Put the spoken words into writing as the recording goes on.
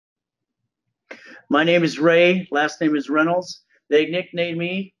My name is Ray. Last name is Reynolds. They nicknamed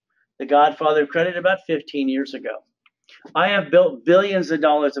me the Godfather of Credit about 15 years ago. I have built billions of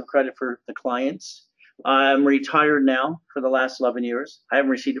dollars of credit for the clients. I'm retired now for the last 11 years. I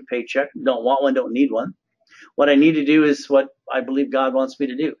haven't received a paycheck. Don't want one, don't need one. What I need to do is what I believe God wants me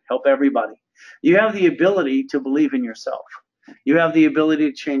to do, help everybody. You have the ability to believe in yourself. You have the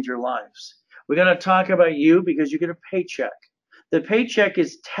ability to change your lives. We're going to talk about you because you get a paycheck. The paycheck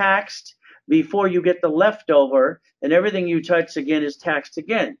is taxed before you get the leftover, and everything you touch again is taxed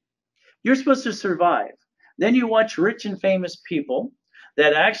again. You're supposed to survive. Then you watch rich and famous people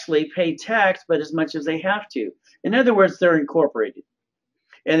that actually pay tax, but as much as they have to. In other words, they're incorporated.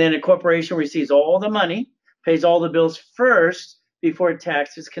 And then a corporation receives all the money, pays all the bills first before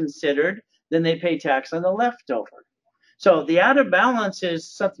tax is considered. Then they pay tax on the leftover. So the out of balance is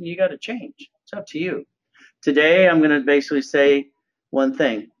something you got to change. It's up to you. Today, I'm going to basically say one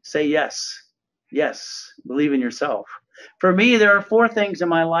thing. Say yes. Yes. Believe in yourself. For me, there are 4 things in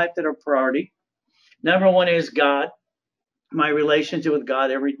my life that are priority. Number 1 is God, my relationship with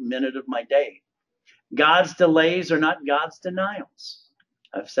God every minute of my day. God's delays are not God's denials.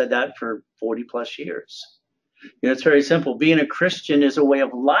 I've said that for 40 plus years. It's very simple. Being a Christian is a way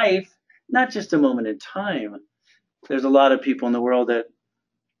of life, not just a moment in time. There's a lot of people in the world that,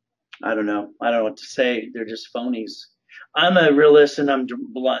 I don't know what to say. They're just phonies. I'm a realist and I'm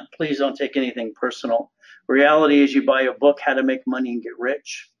blunt. Please don't take anything personal. Reality is you buy a book, How to Make Money and Get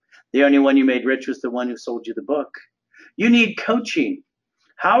Rich. The only one you made rich was the one who sold you the book. You need coaching.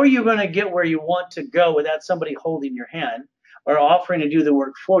 How are you going to get where you want to go without somebody holding your hand or offering to do the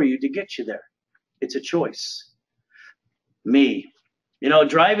work for you to get you there? It's a choice. Me.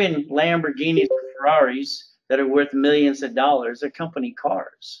 Driving Lamborghinis or Ferraris that are worth millions of dollars are company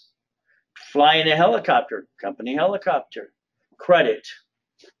cars. Flying a helicopter, company helicopter. Credit.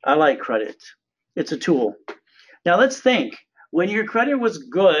 I like credit. It's a tool. Now let's think. When your credit was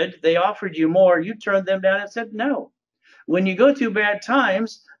good, they offered you more. You turned them down and said no. When you go through bad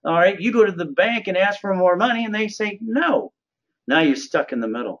times, all right, you go to the bank and ask for more money and they say no. Now you're stuck in the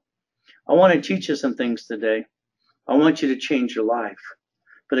middle. I want to teach you some things today. I want you to change your life.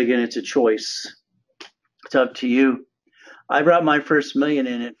 But again, it's a choice. It's up to you. I brought my first million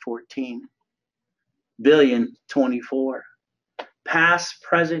in at 14. Billion, 24. Past,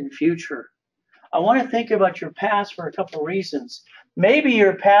 present, future. I want to think about your past for a couple of reasons. Maybe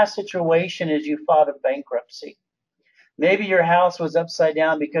your past situation is you fought a bankruptcy. Maybe your house was upside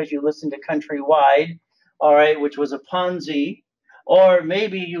down because you listened to Countrywide, all right, which was a Ponzi. Or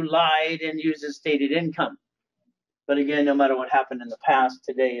maybe you lied and used a stated income. But again, no matter what happened in the past,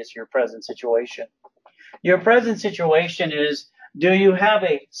 today is your present situation. Your present situation is, do you have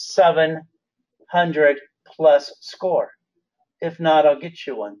a 700 plus score? If not, I'll get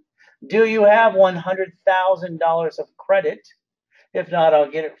you one. Do you have $100,000 of credit? If not,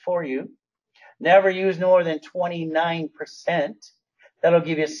 I'll get it for you. Never use more than 29%. That'll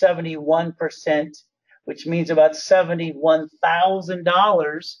give you 71%, which means about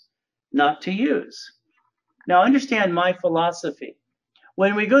 $71,000 not to use. Now, understand my philosophy.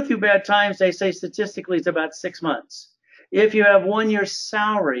 When we go through bad times, they say statistically it's about 6 months. If you have 1 year's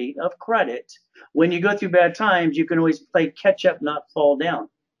salary of credit, when you go through bad times, you can always play catch up, not fall down.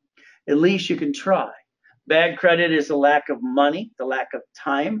 At least you can try. Bad credit is the lack of money, the lack of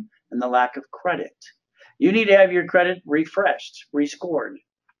time, and the lack of credit. You need to have your credit refreshed, rescored.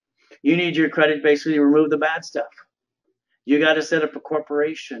 You need your credit basically to remove the bad stuff. You got to set up a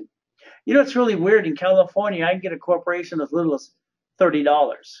corporation. It's really weird. In California, I can get a corporation as little as $30.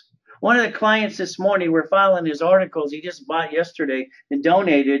 One of the clients this morning, we're filing his articles. He just bought yesterday and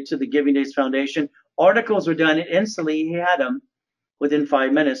donated to the Giving Days Foundation. Articles were done instantly. He had them within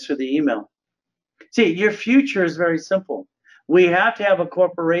 5 minutes through the email. See, your future is very simple. We have to have a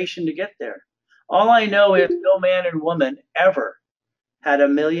corporation to get there. All I know is no man and woman ever had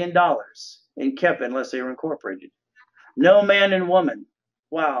 $1 million and kept it unless they were incorporated. No man and woman.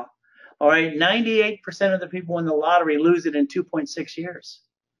 Wow. All right, 98% of the people win the lottery lose it in 2.6 years.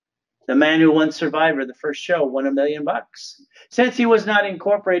 The man who won Survivor, the first show, won $1 million. Since he was not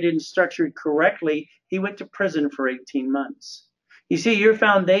incorporated and structured correctly, he went to prison for 18 months. You see, your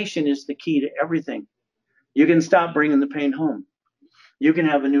foundation is the key to everything. You can stop bringing the pain home. You can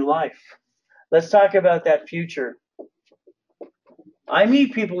have a new life. Let's talk about that future. I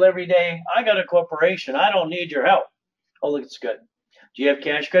meet people every day. I got a corporation. I don't need your help. Oh, look, it's good. Do you have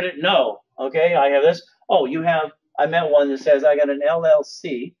cash credit? No. Okay, I have this. Oh, you have, I met one that says, I got an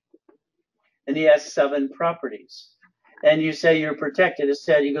LLC, and he has 7 properties. And you say you're protected. It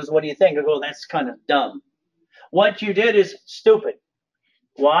said, he goes, what do you think? I go, that's kind of dumb. What you did is stupid.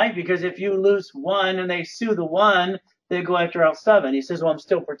 Why? Because if you lose one and they sue the one, they go after all seven. He says, well, I'm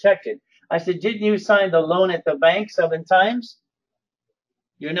still protected. I said, didn't you sign the loan at the bank 7 times?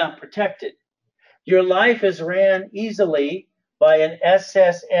 You're not protected. Your life is ran easily by an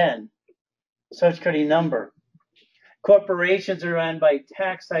SSN, Social Security number. Corporations are run by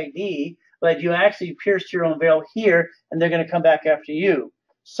tax ID, but you actually pierced your own veil here, and they're going to come back after you.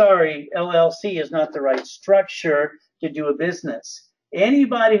 Sorry, LLC is not the right structure to do a business.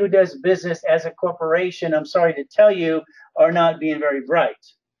 Anybody who does business as a corporation, I'm sorry to tell you, are not being very bright.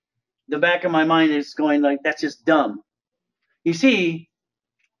 The back of my mind is going like, that's just dumb. You see,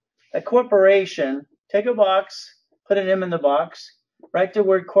 a corporation, take a box, put an M in the box, write the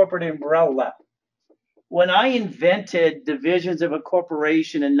word corporate umbrella. When I invented divisions of a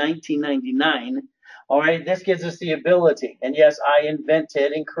corporation in 1999, all right, this gives us the ability. And yes, I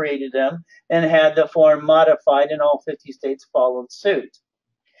invented and created them and had the form modified, and all 50 states followed suit.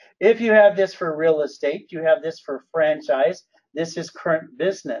 If you have this for real estate, you have this for franchise, this is current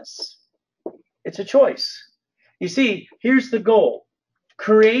business. It's a choice. You see, here's the goal.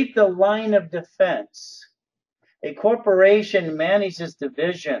 Create the line of defense. A corporation manages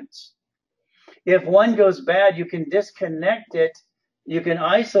divisions. If one goes bad, you can disconnect it, you can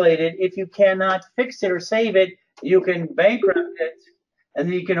isolate it. If you cannot fix it or save it, you can bankrupt it, and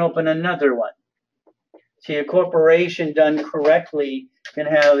then you can open another one. See, a corporation done correctly can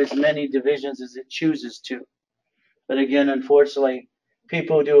have as many divisions as it chooses to. But again, unfortunately,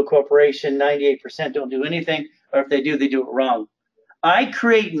 people who do a corporation, 98% don't do anything, or if they do it wrong. I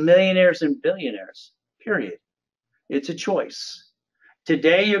create millionaires and billionaires, period. It's a choice.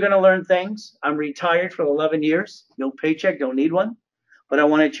 Today, you're going to learn things. I'm retired for 11 years. No paycheck, don't need one. But I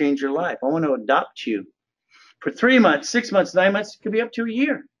want to change your life. I want to adopt you. For 3 months, 6 months, 9 months, it could be up to a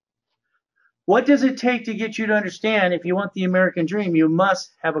year. What does it take to get you to understand if you want the American dream, you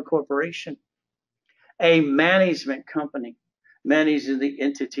must have a corporation, a management company, managing the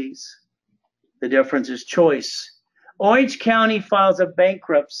entities. The difference is choice. Orange County files a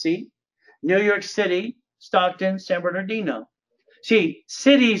bankruptcy. New York City, Stockton, San Bernardino. See,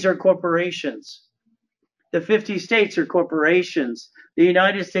 cities are corporations. The 50 states are corporations. The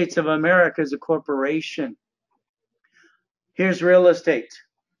United States of America is a corporation. Here's real estate.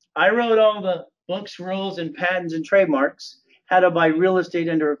 I wrote all the books, rules, and patents and trademarks, how to buy real estate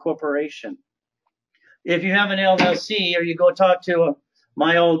under a corporation. If you have an LLC or you go talk to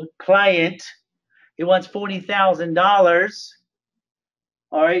my old client, he wants $40,000.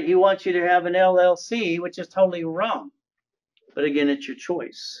 All right, he wants you to have an LLC, which is totally wrong. But again, it's your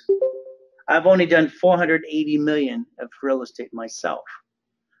choice. I've only done 480 million of real estate myself,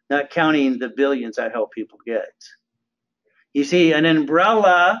 not counting the billions I help people get. You see, an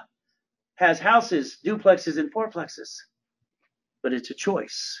umbrella has houses, duplexes, and fourplexes, but it's a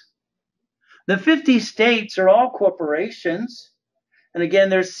choice. The 50 states are all corporations. And again,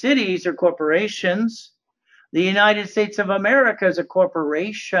 their cities are corporations. The United States of America is a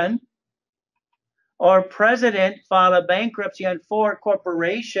corporation. Our president filed a bankruptcy on 4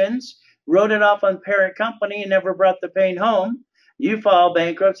 corporations, wrote it off on parent company, and never brought the pain home. You file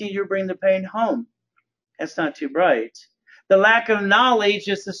bankruptcy, you bring the pain home. That's not too bright. The lack of knowledge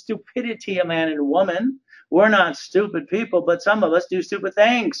is the stupidity of man and woman. We're not stupid people, but some of us do stupid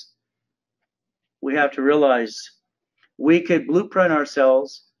things. We have to realize we could blueprint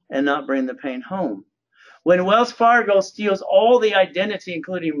ourselves and not bring the pain home. When Wells Fargo steals all the identity,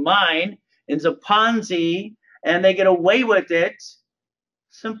 including mine, into Ponzi, and they get away with it,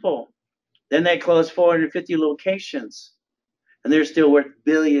 simple. Then they close 450 locations, and they're still worth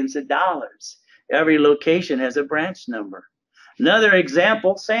billions of dollars. Every location has a branch number. Another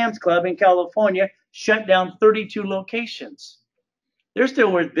example, Sam's Club in California shut down 32 locations. They're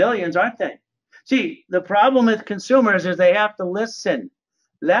still worth billions, aren't they? See, the problem with consumers is they have to listen.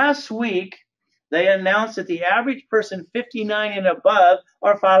 Last week, they announced that the average person 59 and above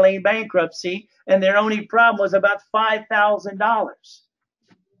are filing bankruptcy, and their only problem was about $5,000.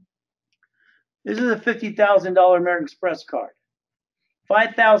 This is a $50,000 American Express card.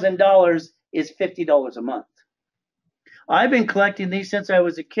 $5,000 is $50 a month. I've been collecting these since I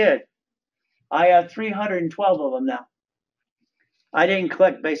was a kid. I have 312 of them now. I didn't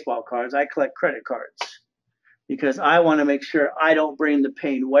collect baseball cards. I collect credit cards because I want to make sure I don't bring the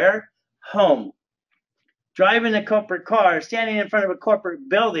pain where? Home. Driving a corporate car, standing in front of a corporate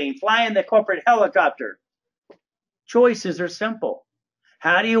building, flying the corporate helicopter. Choices are simple.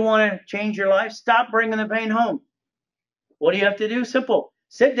 How do you want to change your life? Stop bringing the pain home. What do you have to do? Simple.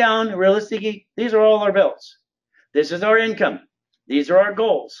 Sit down, realistically, these are all our bills. This is our income. These are our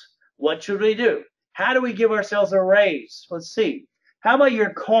goals. What should we do? How do we give ourselves a raise? Let's see. How about your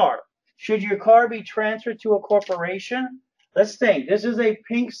car? Should your car be transferred to a corporation? Let's think. This is a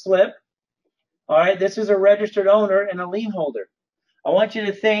pink slip. All right, this is a registered owner and a lien holder. I want you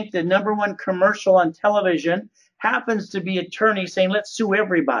to think the #1 commercial on television happens to be attorneys saying, let's sue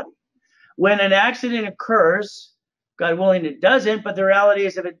everybody. When an accident occurs, God willing it doesn't, but the reality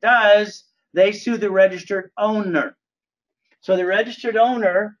is if it does, they sue the registered owner. So the registered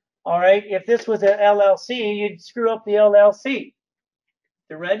owner, all right, if this was an LLC, you'd screw up the LLC.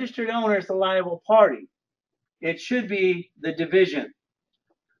 The registered owner is the liable party. It should be the division.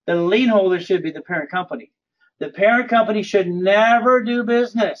 The lien holder should be the parent company. The parent company should never do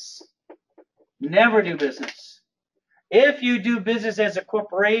business. Never do business. If you do business as a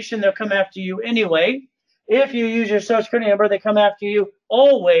corporation, they'll come after you anyway. If you use your social security number, they come after you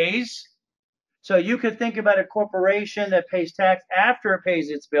always. So you could think about a corporation that pays tax after it pays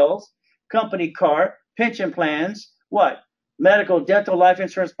its bills, company car, pension plans, what? Medical, dental, life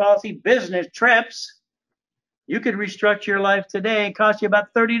insurance policy, business trips. You could restructure your life today and cost you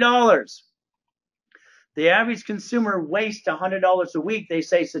about $30. The average consumer wastes $100 a week, they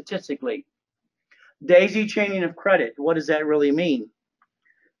say statistically. Daisy chaining of credit. What does that really mean?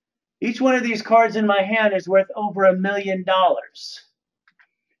 Each one of these cards in my hand is worth over $1 million.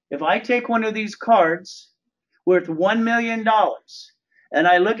 If I take one of these cards worth $1 million and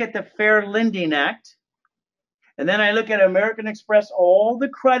I look at the Fair Lending Act, and then I look at American Express, all the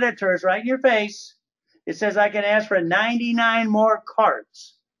creditors right in your face, it says I can ask for 99 more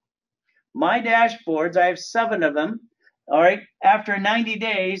cards. My dashboards, I have 7 of them, all right, after 90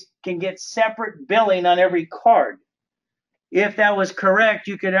 days can get separate billing on every card. If that was correct,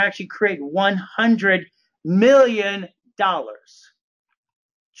 you could actually create $100 million.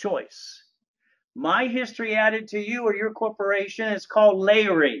 Choice. My history added to you or your corporation is called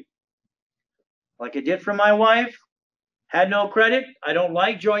layering. Like I did for my wife. Had no credit. I don't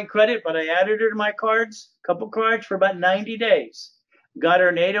like joint credit, but I added her to my cards, couple cards for about 90 days. Got her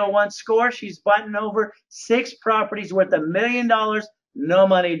an 801 score. She's bought over 6 properties worth $1 million, no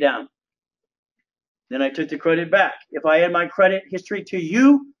money down. Then I took the credit back. If I add my credit history to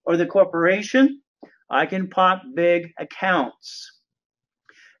you or the corporation, I can pop big accounts.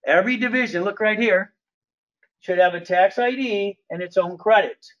 Every division, look right here, should have a tax ID and its own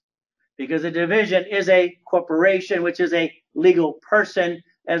credit. Because a division is a corporation, which is a legal person,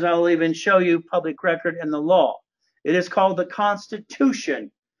 as I'll even show you public record in the law. It is called the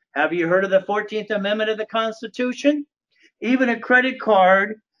Constitution. Have you heard of the 14th Amendment of the Constitution? Even a credit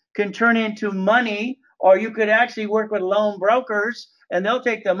card can turn into money, or you could actually work with loan brokers, and they'll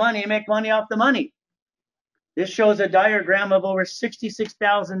take the money and make money off the money. This shows a diagram of over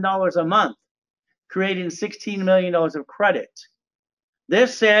 $66,000 a month, creating $16 million of credit.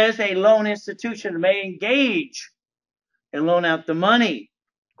 This says a loan institution may engage and loan out the money.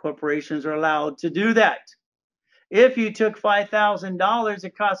 Corporations are allowed to do that. If you took $5,000,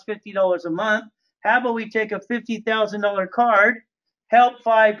 it costs $50 a month. How about we take a $50,000 card, help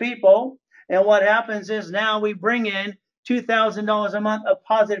 5 people, and what happens is now we bring in $2,000 a month of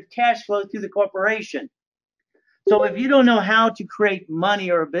positive cash flow through the corporation. So if you don't know how to create money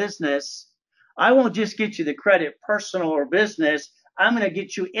or a business, I won't just get you the credit, personal or business. I'm going to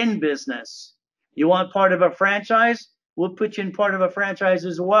get you in business. You want part of a franchise? We'll put you in part of a franchise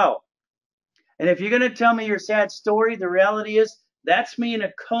as well. And if you're going to tell me your sad story, the reality is that's me in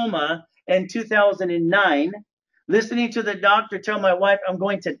a coma in 2009, listening to the doctor tell my wife I'm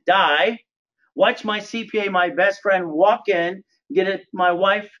going to die, watch my CPA, my best friend, walk in, get my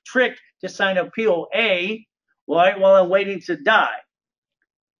wife tricked to sign a POA while I'm waiting to die.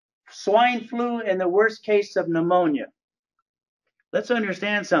 Swine flu and the worst case of pneumonia. Let's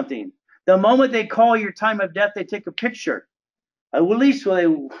understand something. The moment they call your time of death, they take a picture. At least they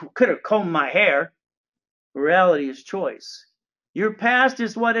could have combed my hair. Reality is choice. Your past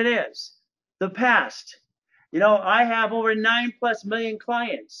is what it is. The past. You know, I have over 9+ million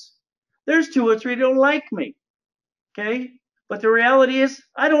clients. There's 2 or 3 that don't like me. Okay? But the reality is,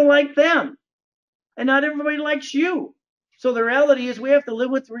 I don't like them. And not everybody likes you. So the reality is we have to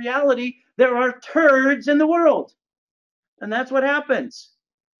live with reality. There are turds in the world. And that's what happens.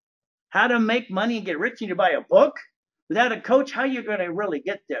 How to make money and get rich, and you buy a book? Without a coach, how are you going to really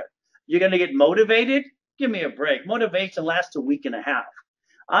get there? You're going to get motivated? Give me a break. Motivation lasts a week and a half.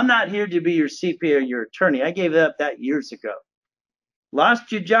 I'm not here to be your CPA or your attorney. I gave up that years ago.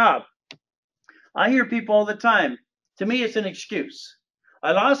 Lost your job. I hear people all the time. To me, it's an excuse.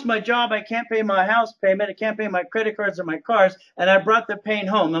 I lost my job. I can't pay my house payment. I can't pay my credit cards or my cars. And I brought the pain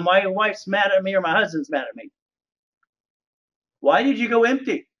home. And my wife's mad at me or my husband's mad at me. Why did you go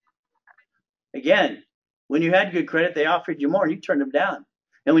empty? Again, When you had good credit, they offered you more and you turned them down.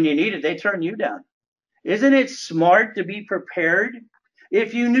 And when you needed, they turned you down. Isn't it smart to be prepared?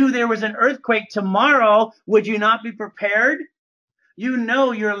 If you knew there was an earthquake tomorrow, would you not be prepared? You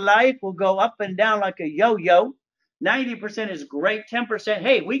know your life will go up and down like a yo-yo. 90% is great, 10%,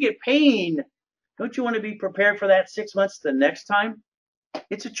 hey, we get pain. Don't you want to be prepared for that 6 months the next time?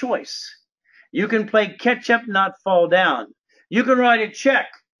 It's a choice. You can play catch up, not fall down. You can write a check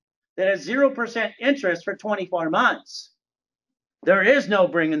that has 0% interest for 24 months. There is no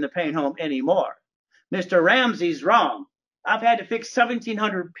bringing the pain home anymore. Mr. Ramsey's wrong. I've had to fix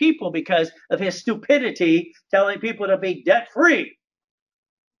 1,700 people because of his stupidity telling people to be debt-free.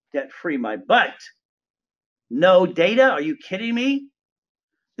 Debt-free my butt. No data? Are you kidding me?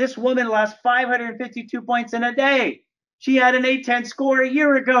 This woman lost 552 points in a day. She had an 810 score a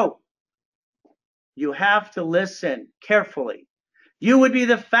year ago. You have to listen carefully. You would be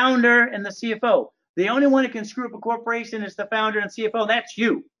the founder and the CFO. The only one who can screw up a corporation is the founder and CFO. That's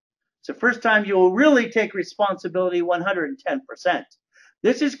you. It's the first time you will really take responsibility 110%.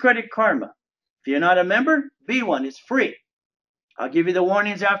 This is Credit Karma. If you're not a member, be one. It's free. I'll give you the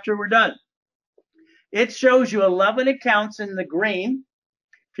warnings after we're done. It shows you 11 accounts in the green.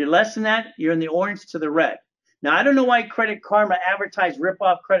 If you're less than that, you're in the orange to the red. Now, I don't know why Credit Karma advertised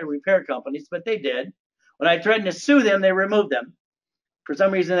rip-off credit repair companies, but they did. When I threatened to sue them, they removed them. For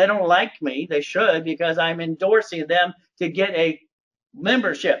some reason, they don't like me. They should, because I'm endorsing them to get a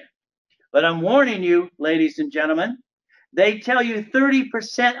membership. But I'm warning you, ladies and gentlemen, they tell you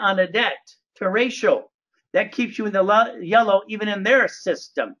 30% on a debt to ratio. That keeps you in the yellow even in their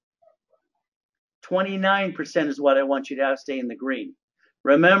system. 29% is what I want you to have stay in the green.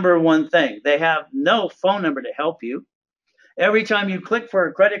 Remember one thing, they have no phone number to help you. Every time you click for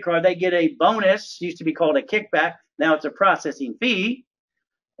a credit card, they get a bonus, used to be called a kickback, now it's a processing fee,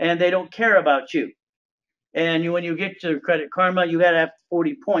 and they don't care about you. And when you get to Credit Karma, you got to have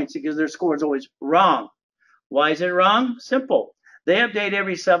 40 points because their score is always wrong. Why is it wrong? Simple. They update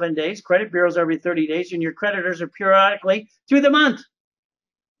every 7 days, credit bureaus every 30 days, and your creditors are periodically through the month.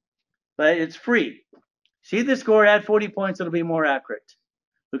 But it's free. See the score, add 40 points, it'll be more accurate.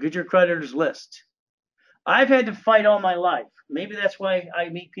 Look at your creditors list. I've had to fight all my life. Maybe that's why I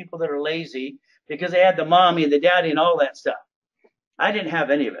meet people that are lazy, because they had the mommy and the daddy and all that stuff. I didn't have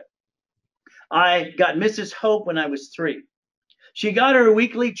any of it. I got Mrs. Hope when I was 3. She got her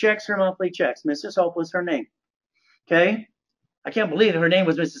weekly checks, her monthly checks. Mrs. Hope was her name. Okay? I can't believe her name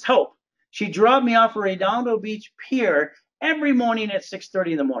was Mrs. Hope. She dropped me off at Redondo Beach Pier every morning at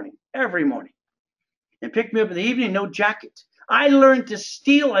 6:30 in the morning. Every morning. And picked me up in the evening, no jacket. I learned to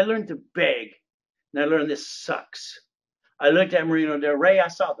steal. I learned to beg. And I learned this sucks. I looked at Marina Del Rey. I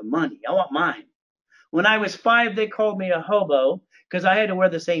saw the money. I want mine. When I was 5, they called me a hobo because I had to wear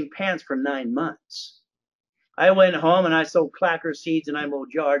the same pants for 9 months. I went home and I sowed clacker seeds and I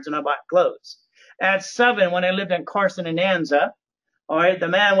mowed yards and I bought clothes. At 7, when I lived in Carson and Anza, all right, the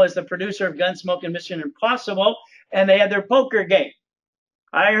man was the producer of Gunsmoke and Mission Impossible, and they had their poker game.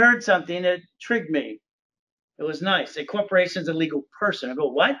 I heard something that intrigued me. It was nice. A corporation is a legal person. I go,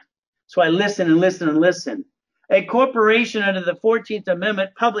 what? So I listen and listen and listen. A corporation under the 14th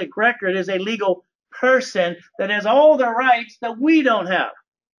Amendment, public record, is a legal person that has all the rights that we don't have.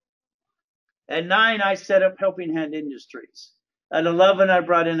 At 9, I set up Helping Hand Industries. At 11, I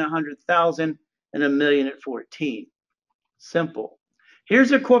brought in 100,000 and $1 million at 14. Simple.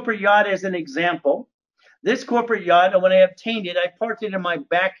 Here's a corporate yacht as an example. This corporate yacht, when I obtained it, I parked it in my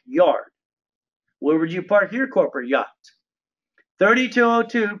backyard. Where would you park your corporate yacht?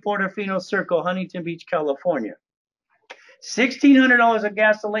 3202 Portofino Circle, Huntington Beach, California. $1,600 of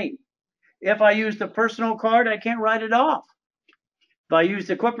gasoline. If I use the personal card, I can't write it off. If I use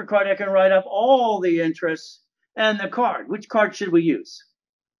the corporate card, I can write off all the interest and the card. Which card should we use?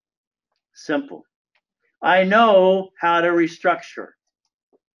 Simple. I know how to restructure.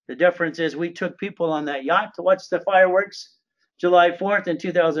 The difference is we took people on that yacht to watch the fireworks July 4th in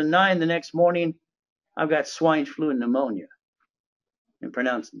 2009. The next morning, I've got swine flu and pneumonia and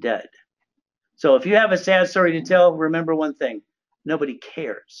pronounced dead. So if you have a sad story to tell, remember one thing. Nobody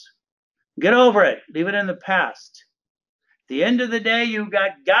cares. Get over it. Leave it in the past. At the end of the day, you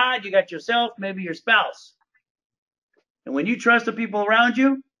got God, you got yourself, maybe your spouse. And when you trust the people around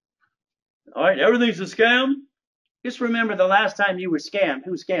you, all right, everything's a scam. Just remember the last time you were scammed,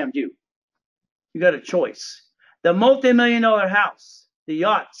 who scammed you? You got a choice. The multi-million-dollar house, the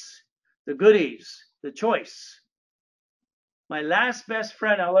yachts, the goodies, the choice. My last best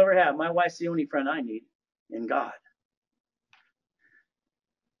friend I'll ever have, my wife's the only friend I need, in God.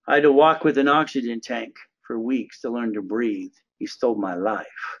 I had to walk with an oxygen tank for weeks to learn to breathe. He stole my life.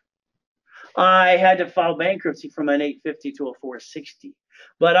 I had to file bankruptcy from an 850 to a 460.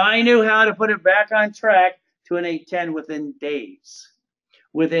 But I knew how to put it back on track to an 810 within days.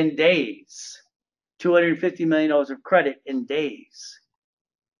 Within days. $250 million of credit in days.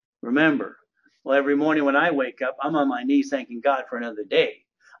 Remember, well, every morning when I wake up, I'm on my knees thanking God for another day.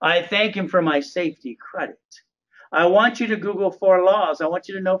 I thank Him for my safety credit. I want you to Google 4 laws. I want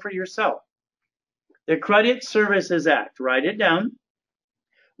you to know for yourself. The Credit Services Act. Write it down.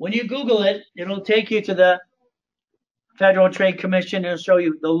 When you Google it, it'll take you to the Federal Trade Commission. It'll show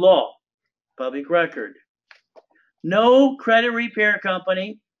you the law, public record. No credit repair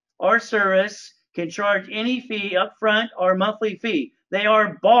company or service can charge any fee upfront or monthly fee. They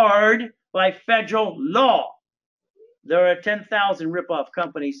are barred by federal law. There are 10,000 ripoff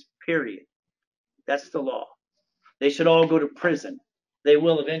companies, period. That's the law. They should all go to prison. They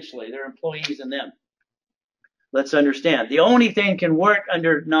will eventually. Their employees and them. Let's understand. The only thing can work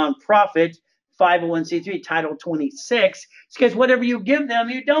under nonprofit 501c3 Title 26 is because whatever you give them,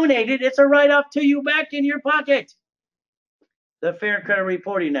 you donate it. It's a write-off to you back in your pocket. The Fair Credit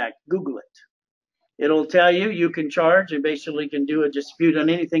Reporting Act. Google it. It'll tell you you can charge and basically can do a dispute on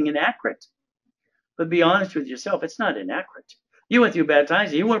anything inaccurate. But be honest with yourself, it's not inaccurate. You went through bad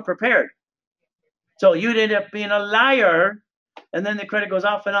times, you weren't prepared. So you'd end up being a liar, and then the credit goes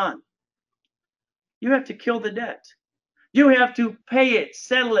off and on. You have to kill the debt. You have to pay it,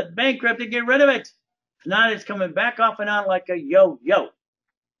 settle it, bankrupt it, get rid of it. If not, it's coming back off and on like a yo-yo.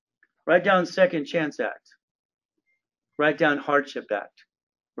 Write down Second Chance Act. Write down Hardship Act.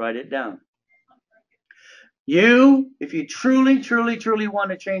 Write it down. If you truly, truly, truly want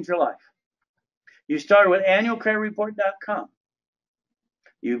to change your life, you start with annualcreditreport.com.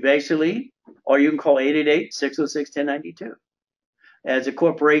 You basically, or you can call 888-606-1092 as a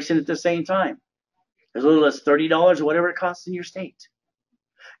corporation at the same time. As little as $30 or whatever it costs in your state.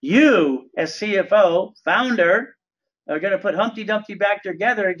 You, as CFO, founder, are going to put Humpty Dumpty back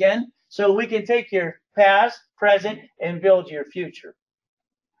together again so we can take your past, present, and build your future.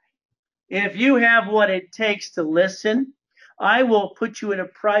 If you have what it takes to listen, I will put you in a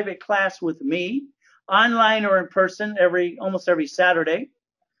private class with me, online or in person, almost every Saturday.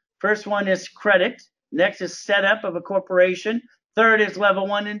 First one is credit. Next is setup of a corporation. Third is level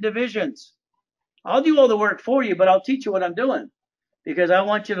 1 in divisions. I'll do all the work for you, but I'll teach you what I'm doing because I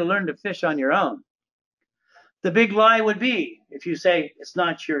want you to learn to fish on your own. The big lie would be if you say, it's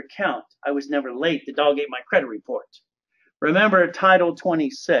not your account. I was never late. The dog ate my credit report. Remember Title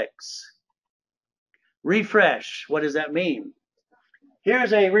 26. Refresh. What does that mean?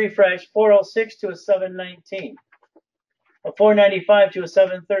 Here's a refresh, 406 to a 719. A 495 to a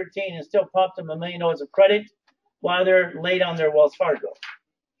 713 and still popped them $1 million of credit while they're late on their Wells Fargo.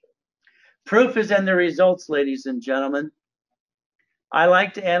 Proof is in the results, ladies and gentlemen. I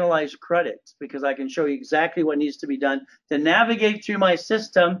like to analyze credit because I can show you exactly what needs to be done to navigate through my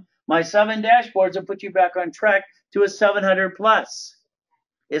system, my 7 dashboards, and put you back on track to a 700 plus.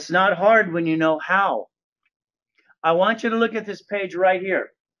 It's not hard when you know how. I want you to look at this page right here.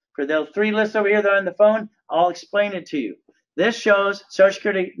 For the 3 lists over here that are on the phone, I'll explain it to you. This shows Social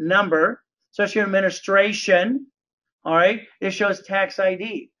Security number, Social Security administration. All right, it shows tax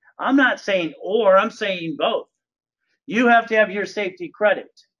ID. I'm not saying or, I'm saying both. You have to have your safety credit.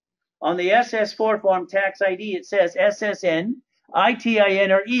 On the SS4 form tax ID, it says SSN,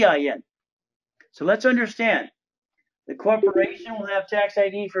 ITIN, or EIN. So let's understand. The corporation will have tax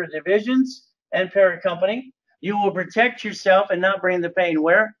ID for divisions and parent company. You will protect yourself and not bring the pain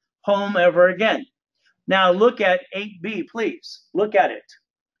where? Home ever again. Now look at 8B, please. Look at it.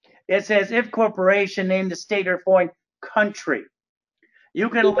 It says if corporation named the state or foreign country. You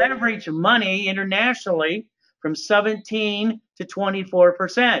can leverage money internationally from 17 to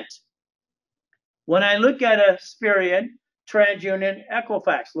 24%. When I look at Experian, TransUnion,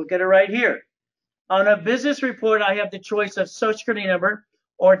 Equifax, look at it right here. On a business report, I have the choice of Social Security number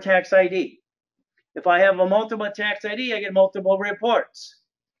or tax ID. If I have a multiple tax ID, I get multiple reports.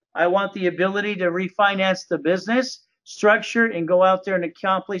 I want the ability to refinance the business, structure, and go out there and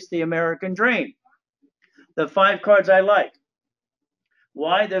accomplish the American dream. The 5 cards I like.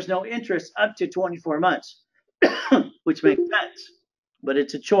 Why? There's no interest up to 24 months, which makes sense, but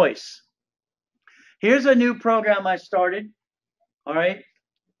it's a choice. Here's a new program I started, all right?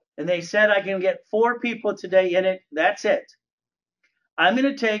 And they said I can get 4 people today in it. That's it. I'm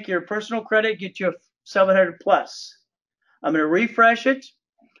going to take your personal credit, get you a 700 plus. I'm going to refresh it.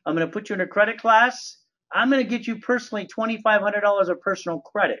 I'm going to put you in a credit class. I'm going to get you personally $2,500 of personal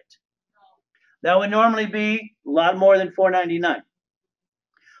credit. That would normally be a lot more than $499.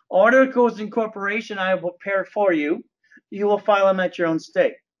 Articles of incorporation I will prepare for you. You will file them at your own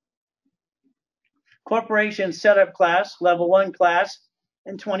state. Corporation setup class, level 1 class,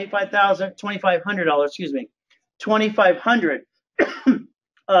 and $2,500, excuse me, $2,500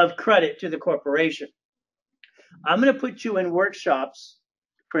 of credit to the corporation. I'm going to put you in workshops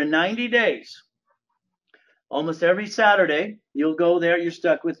for 90 days. Almost every Saturday, you'll go there, you're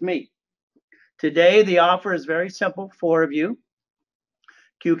stuck with me. Today, the offer is very simple, 4 of you.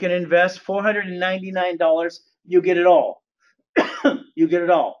 You can invest $499. You get it all. You get it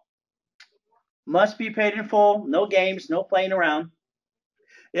all. Must be paid in full, no games, no playing around.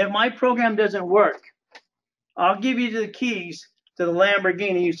 If my program doesn't work, I'll give you the keys to the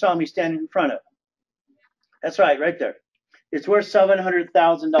Lamborghini you saw me standing in front of. That's right there. It's worth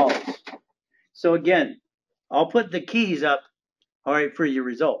 $700,000. So again, I'll put the keys up, all right, for your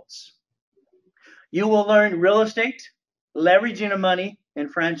results. You will learn real estate, leveraging the money, and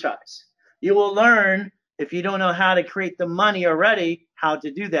franchise. You will learn, if you don't know how to create the money already, how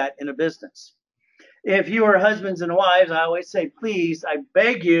to do that in a business. If you are husbands and wives, I always say, please, I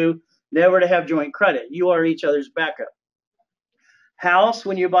beg you, never to have joint credit. You are each other's backup. House,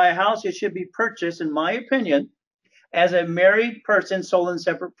 when you buy a house, it should be purchased, in my opinion, as a married person, sole and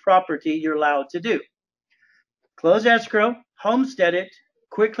separate property, you're allowed to do. Close escrow, homestead it,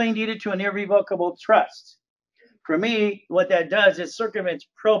 quickly deed it to an irrevocable trust. For me, what that does is circumvents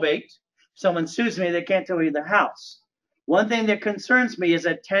probate. If someone sues me, they can't tell you the house. One thing that concerns me is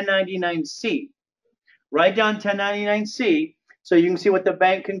a 1099-C. Write down 1099-C so you can see what the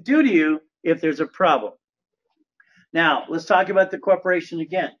bank can do to you if there's a problem. Now, let's talk about the corporation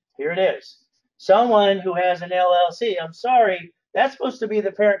again. Here it is. Someone who has an LLC, I'm sorry, that's supposed to be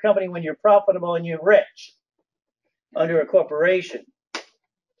the parent company when you're profitable and you're rich under a corporation.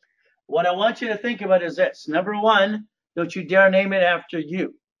 What I want you to think about is this. Number one, don't you dare name it after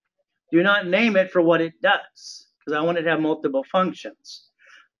you. Do not name it for what it does, because I want it to have multiple functions.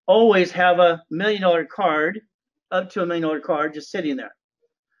 Always have a $1 million card, up to $1 million card, just sitting there.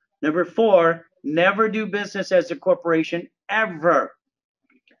 Number 4, never do business as a corporation, ever.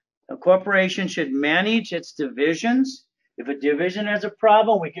 A corporation should manage its divisions. If a division has a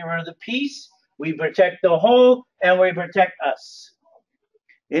problem, we get rid of the piece, we protect the whole, and we protect us.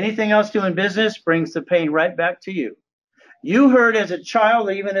 Anything else doing business brings the pain right back to you. You heard as a child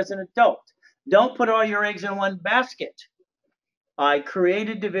or even as an adult, don't put all your eggs in one basket. I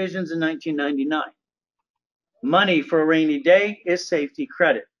created divisions in 1999. Money for a rainy day is safety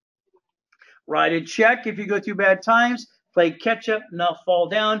credit. Write a check if you go through bad times. Play catch up, not fall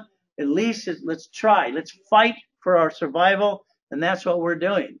down. At least let's try. Let's fight for our survival, and that's what we're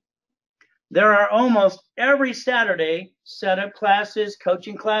doing. There are almost every Saturday setup classes,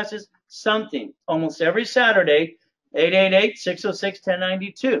 coaching classes, something. Almost every Saturday,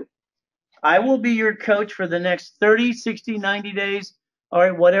 888-606-1092. I will be your coach for the next 30, 60, 90 days,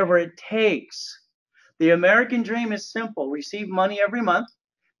 or whatever it takes. The American dream is simple. Receive money every month,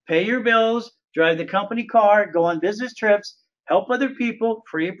 pay your bills, drive the company car, go on business trips, help other people,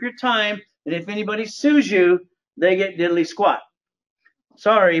 free up your time, and if anybody sues you, they get diddly squat.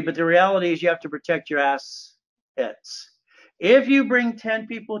 Sorry, but the reality is you have to protect your assets. If you bring 10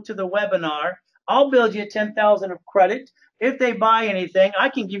 people to the webinar, I'll build you 10,000 of credit. If they buy anything, I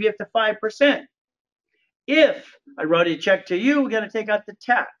can give you up to 5%. If I write a check to you, we got to take out the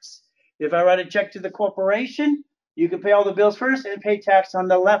tax. If I write a check to the corporation, you can pay all the bills first and pay tax on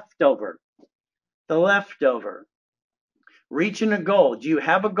the leftover. The leftover. Reaching a goal. Do you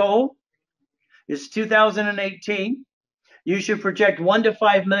have a goal? It's 2018. You should project $1 to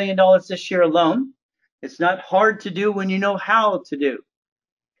 $5 million this year alone. It's not hard to do when you know how to do.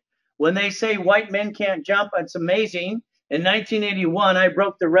 When they say white men can't jump, it's amazing. In 1981, I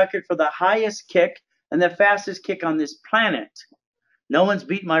broke the record for the highest kick and the fastest kick on this planet. No one's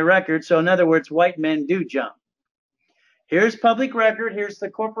beat my record, so in other words, white men do jump. Here's public record. Here's the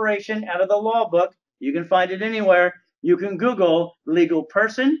corporation out of the law book. You can find it anywhere. You can Google legal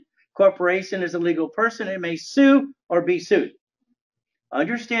person. Corporation is a legal person. It may sue or be sued.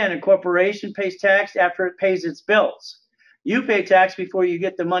 Understand, a corporation pays tax after it pays its bills. You pay tax before you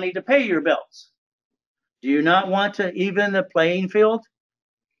get the money to pay your bills. Do you not want to even the playing field?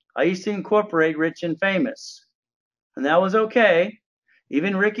 I used to incorporate Rich and Famous, and that was okay.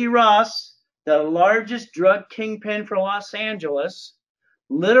 Even Ricky Ross, the largest drug kingpin for Los Angeles,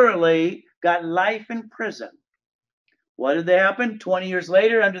 literally got life in prison. What did they happen? 20 years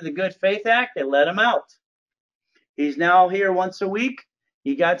later, under the Good Faith Act, they let him out. He's now here once a week.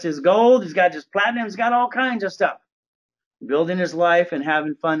 He got his gold, he's got his platinum, he's got all kinds of stuff. Building his life and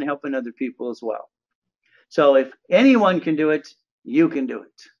having fun, helping other people as well. So if anyone can do it, you can do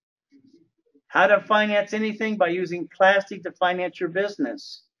it. How to finance anything? By using plastic to finance your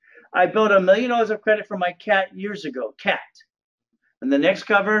business. I built $1 million of credit for my cat years ago, cat. And the next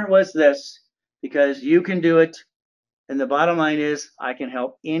cover was this, because you can do it. And the bottom line is I can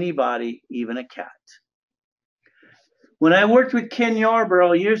help anybody, even a cat. When I worked with Ken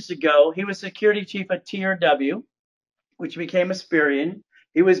Yarborough years ago, he was security chief at TRW, which became Asperian.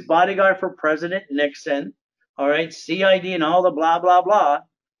 He was bodyguard for President Nixon, all right, CID and all the blah, blah, blah.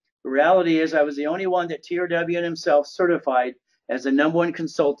 The reality is I was the only one that TRW and himself certified as the #1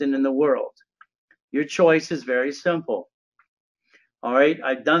 consultant in the world. Your choice is very simple. All right,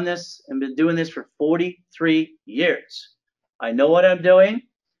 I've done this and been doing this for 43 years. I know what I'm doing.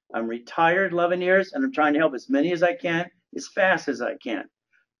 I'm retired 11 years, and I'm trying to help as many as I can, as fast as I can.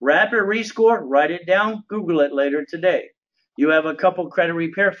 Rapid Rescore, write it down, Google it later today. You have a couple credit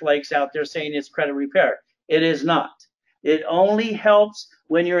repair flakes out there saying it's credit repair. It is not. It only helps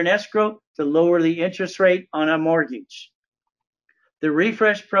when you're in escrow to lower the interest rate on a mortgage. The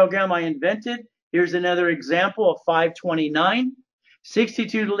refresh program I invented, here's another example of 529.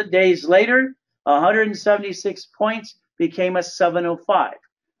 62 days later, 176 points became a 705.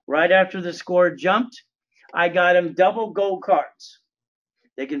 Right after the score jumped, I got them double gold cards.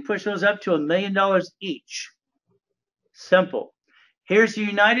 They can push those up to $1 million each. Simple. Here's the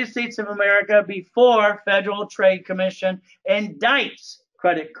United States of America before Federal Trade Commission indicts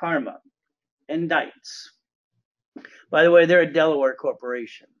Credit Karma. Indicts. By the way, they're a Delaware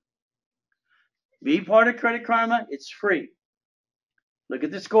corporation. Be part of Credit Karma. It's free. Look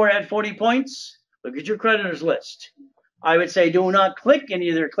at the score at 40 points. Look at your creditors list. I would say do not click any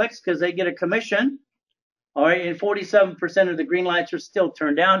of their clicks because they get a commission. All right, and 47% of the green lights are still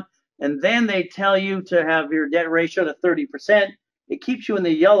turned down. And then they tell you to have your debt ratio to 30%. It keeps you in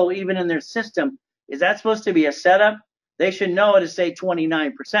the yellow even in their system. Is that supposed to be a setup? They should know to say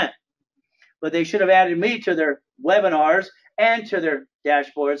 29%. But they should have added me to their webinars and to their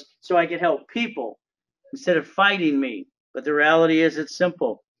dashboards so I could help people instead of fighting me. But the reality is it's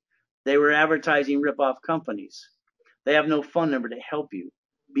simple. They were advertising rip-off companies. They have no phone number to help you.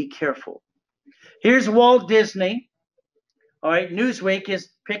 Be careful. Here's Walt Disney. All right, Newsweek is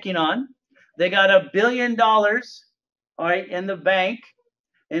picking on. They got $1 billion, all right, in the bank.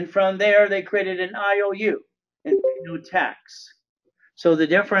 And from there, they created an IOU and paid no tax. So the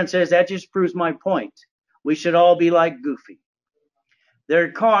difference is that just proves my point. We should all be like Goofy.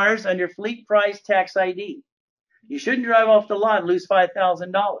 Their cars under fleet price tax ID. You shouldn't drive off the lot and lose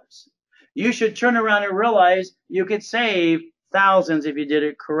 $5,000. You should turn around and realize you could save thousands if you did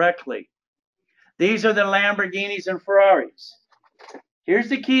it correctly. These are the Lamborghinis and Ferraris. Here's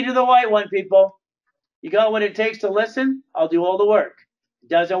the key to the white one, people. You got what it takes to listen? I'll do all the work.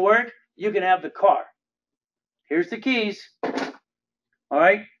 Doesn't work? You can have the car. Here's the keys. All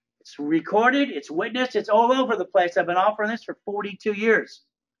right? It's recorded. It's witnessed. It's all over the place. I've been offering this for 42 years.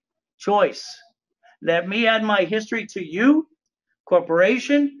 Choice. Let me add my history to you,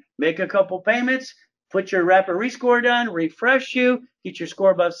 corporation, make a couple payments, put your rapid rescore done, refresh you, get your score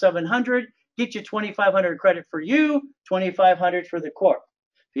above 700, get you 2,500 credit for you, 2,500 for the corp.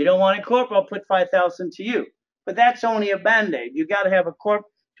 If you don't want a corp, I'll put 5,000 to you. But that's only a band-aid. You got to have a corp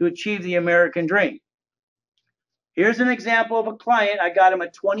to achieve the American dream. Here's an example of a client. I got him a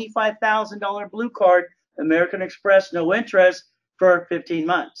 $25,000 blue card, American Express, no interest, for 15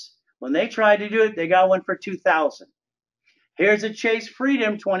 months. When they tried to do it, they got one for $2,000. Here's a Chase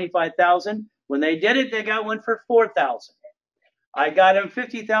Freedom, $25,000. When they did it, they got one for $4,000. I got him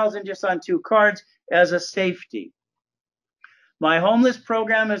 $50,000 just on 2 cards as a safety. My homeless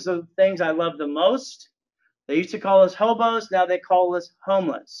program is the things I love the most. They used to call us hobos. Now they call us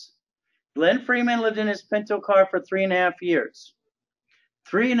homeless. Glenn Freeman lived in his Pinto car for 3.5 years.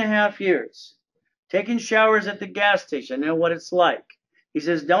 3.5 years. Taking showers at the gas station. I know what it's like. He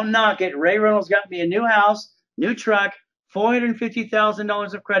says, don't knock it. Ray Reynolds got me a new house, new truck,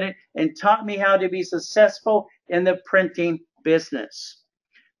 $450,000 of credit, and taught me how to be successful in the printing business.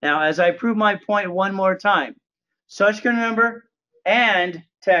 Now, as I prove my point one more time, Social Security number and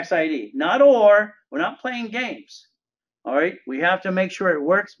tax ID. Not or. We're not playing games. All right? We have to make sure it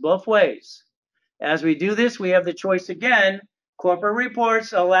works both ways. As we do this, we have the choice again. Corporate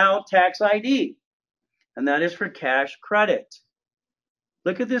reports allow tax ID, and that is for cash credit.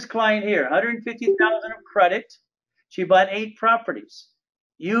 Look at this client here, $150,000 of credit. She bought 8 properties.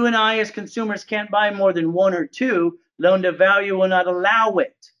 You and I as consumers can't buy more than 1 or 2. Loan to value will not allow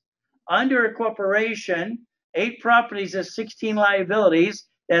it. Under a corporation, 8 properties is 16 liabilities.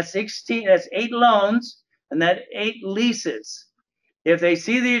 That's 8 loans, and that 8 leases. If they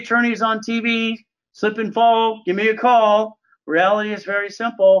see the attorneys on TV, slip and fall, give me a call. Reality is very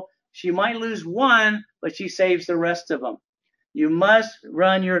simple. She might lose 1, but she saves the rest of them. You must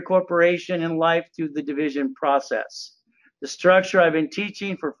run your corporation and life through the division process. The structure I've been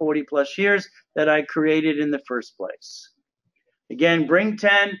teaching for 40 plus years that I created in the first place. Again, bring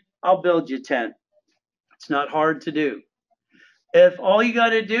 10, I'll build you 10. It's not hard to do. If all you got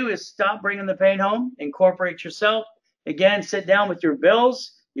to do is stop bringing the pain home, incorporate yourself, again, sit down with your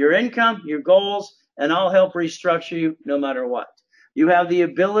bills, your income, your goals, and I'll help restructure you no matter what. You have the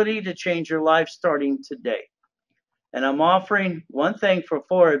ability to change your life starting today. And I'm offering one thing for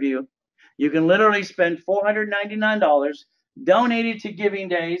 4 of you. You can literally spend $499, donate it to Giving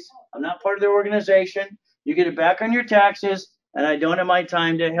Days. I'm not part of the organization. You get it back on your taxes, and I donate my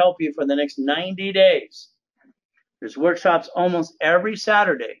time to help you for the next 90 days. There's workshops almost every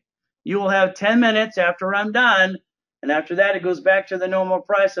Saturday. You will have 10 minutes after I'm done, and after that, it goes back to the normal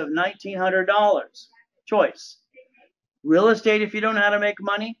price of $1,900. Choice. Real estate, if you don't know how to make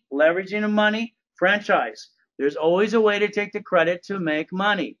money, leveraging the money, franchise. There's always a way to take the credit to make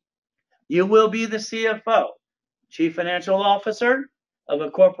money. You will be the CFO, Chief Financial Officer of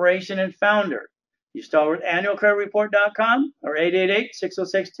a corporation and founder. You start with annualcreditreport.com or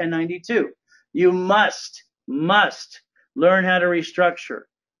 888-606-1092. You must learn how to restructure.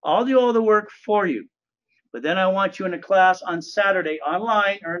 I'll do all the work for you. But then I want you in a class on Saturday,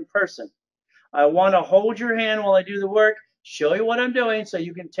 online or in person. I want to hold your hand while I do the work, show you what I'm doing so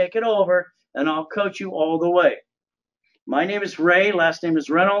you can take it over, and I'll coach you all the way. My name is Ray, last name is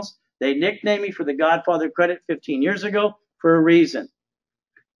Reynolds. They nicknamed me for the Godfather credit 15 years ago for a reason.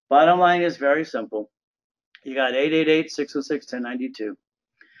 Bottom line is very simple. You got 888-606-1092.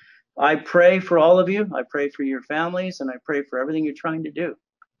 I pray for all of you. I pray for your families, and I pray for everything you're trying to do.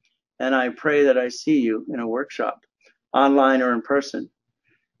 And I pray that I see you in a workshop, online or in person.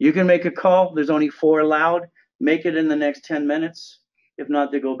 You can make a call. There's only 4 allowed. Make it in the next 10 minutes. If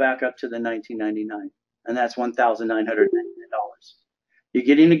not, they go back up to the $1,999, and that's $1,999. You're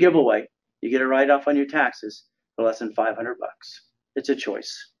getting a giveaway. You get a write-off on your taxes for less than $500. It's a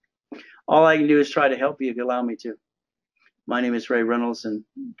choice. All I can do is try to help you if you allow me to. My name is Ray Reynolds, and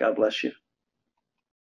God bless you.